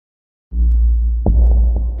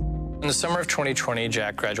In the summer of 2020,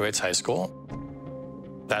 Jack graduates high school.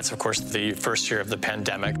 That's, of course, the first year of the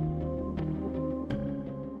pandemic.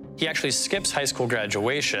 He actually skips high school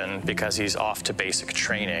graduation because he's off to basic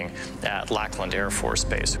training at Lackland Air Force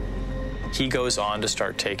Base. He goes on to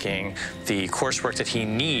start taking the coursework that he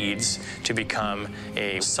needs to become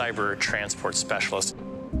a cyber transport specialist.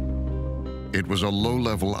 It was a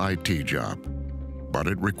low-level IT job, but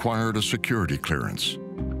it required a security clearance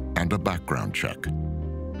and a background check.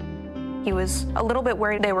 He was a little bit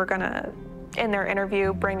worried they were gonna, in their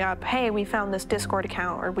interview, bring up, hey, we found this Discord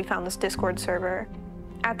account, or we found this Discord server.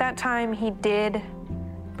 At that time, he did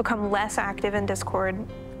become less active in Discord,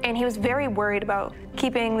 and he was very worried about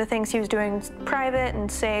keeping the things he was doing private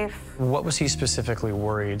and safe. What was he specifically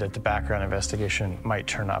worried that the background investigation might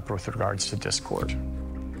turn up with regards to Discord?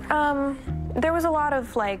 There was a lot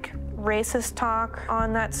of, like, racist talk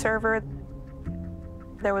on that server.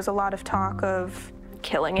 There was a lot of talk of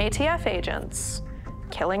killing ATF agents,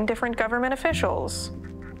 killing different government officials,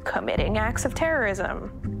 committing acts of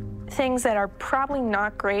terrorism. Things that are probably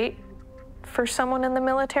not great for someone in the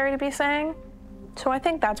military to be saying. So I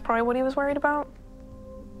think that's probably what he was worried about.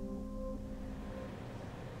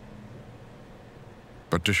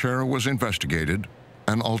 But Teixeira was investigated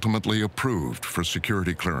and ultimately approved for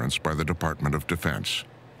security clearance by the Department of Defense.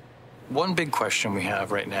 One big question we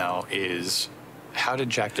have right now is, how did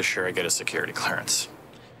Jack Teixeira get a security clearance?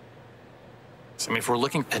 So, I mean, if we're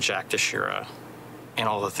looking at Jack Teixeira and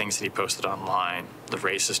all the things that he posted online, the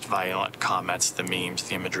racist, violent comments, the memes,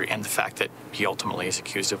 the imagery, and the fact that he ultimately is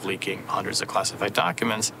accused of leaking hundreds of classified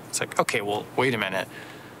documents, it's like, okay, well, wait a minute.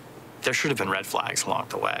 There should have been red flags along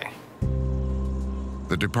the way.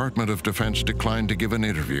 The Department of Defense declined to give an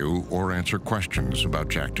interview or answer questions about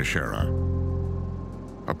Jack Teixeira.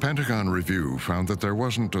 A Pentagon review found that there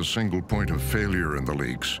wasn't a single point of failure in the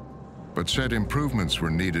leaks, but said improvements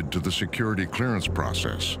were needed to the security clearance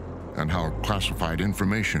process and how classified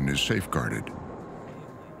information is safeguarded.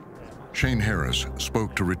 Shane Harris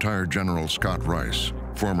spoke to retired General Scott Rice,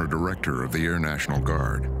 former director of the Air National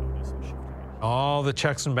Guard. All the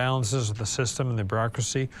checks and balances of the system and the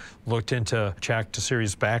bureaucracy looked into Jack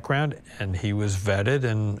Teixeira's background, and he was vetted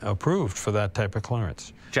and approved for that type of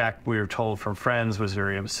clearance. Jack, we were told from friends, was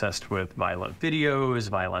very obsessed with violent videos,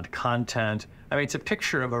 violent content. I mean, it's a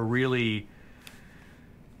picture of a really,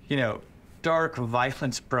 you know, dark,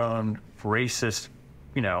 violence-prone, racist,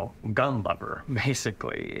 you know, gun lover,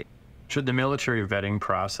 basically. Should the military vetting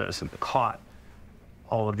process have caught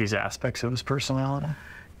all of these aspects of his personality?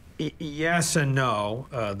 Yes and no.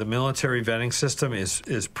 The military vetting system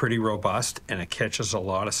is pretty robust, and it catches a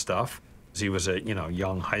lot of stuff. He was a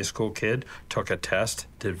young high school kid, took a test,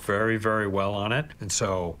 did very, very well on it. And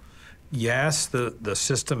so, yes, the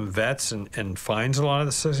system vets and finds a lot of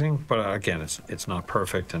the things, but again, it's not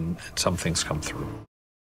perfect, and some things come through.